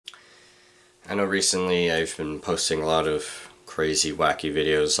I know recently I've been posting a lot of crazy, wacky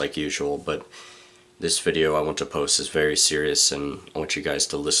videos like usual, but this video I want to post is very serious and I want you guys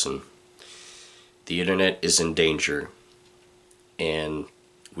to listen. The internet is in danger, and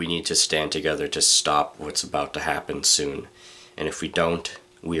we need to stand together to stop what's about to happen soon. And if we don't,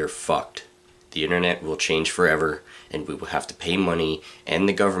 we are fucked. The internet will change forever, and we will have to pay money and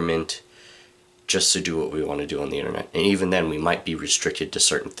the government just to do what we want to do on the internet. And even then, we might be restricted to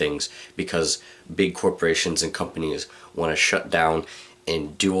certain things because big corporations and companies want to shut down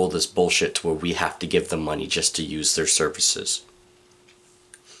and do all this bullshit to where we have to give them money just to use their services.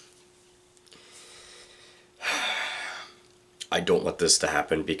 I don't want this to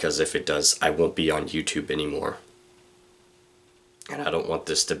happen, because if it does, I won't be on YouTube anymore. And I don't want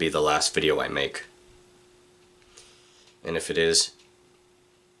this to be the last video I make. And if it is,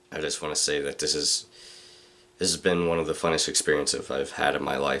 I just want to say that this has been one of the funnest experiences I've had in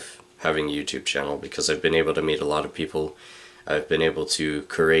my life, having a YouTube channel, because I've been able to meet a lot of people. I've been able to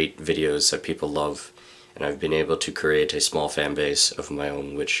create videos that people love, and I've been able to create a small fan base of my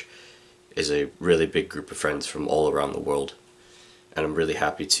own, which is a really big group of friends from all around the world. And I'm really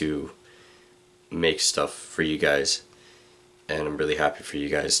happy to make stuff for you guys, and I'm really happy for you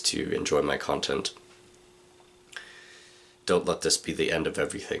guys to enjoy my content. Don't let this be the end of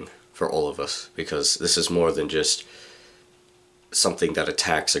everything for all of us, because this is more than just something that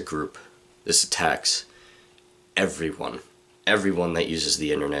attacks a group. This attacks everyone that uses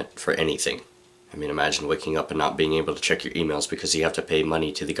the internet for anything. I mean, imagine waking up and not being able to check your emails because you have to pay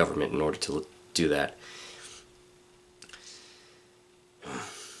money to the government in order to do that.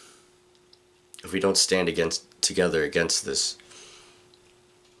 If we don't stand together against this,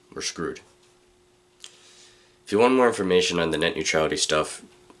 we're screwed. If you want more information on the net neutrality stuff,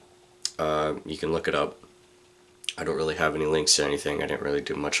 you can look it up. I don't really have any links to anything. I didn't really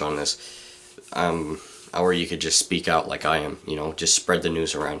do much on this. Or you could just speak out like I am, you know, just spread the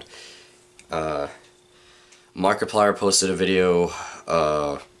news around. Markiplier posted a video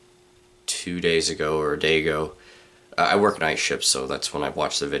 2 days ago or a day ago. I work night shifts, so that's when I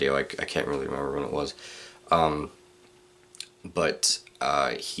watched the video. I can't really remember when it was. But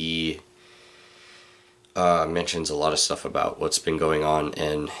he mentions a lot of stuff about what's been going on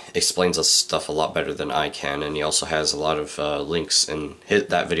and explains us stuff a lot better than I can, and he also has a lot of links in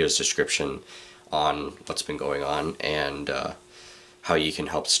that video's description on what's been going on and how you can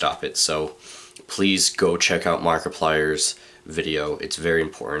help stop it. So please go check out Markiplier's video. It's very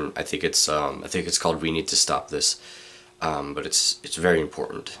important. I think it's called "We Need to Stop This," but it's very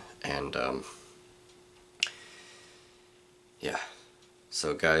important. And yeah.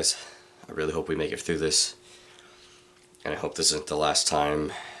 So guys, I really hope we make it through this, and I hope this isn't the last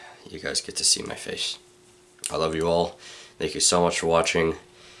time you guys get to see my face. I love you all. Thank you so much for watching,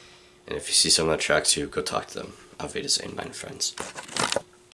 and if you see someone that attracts you, go talk to them. Auf Wiedersehen, meine friends.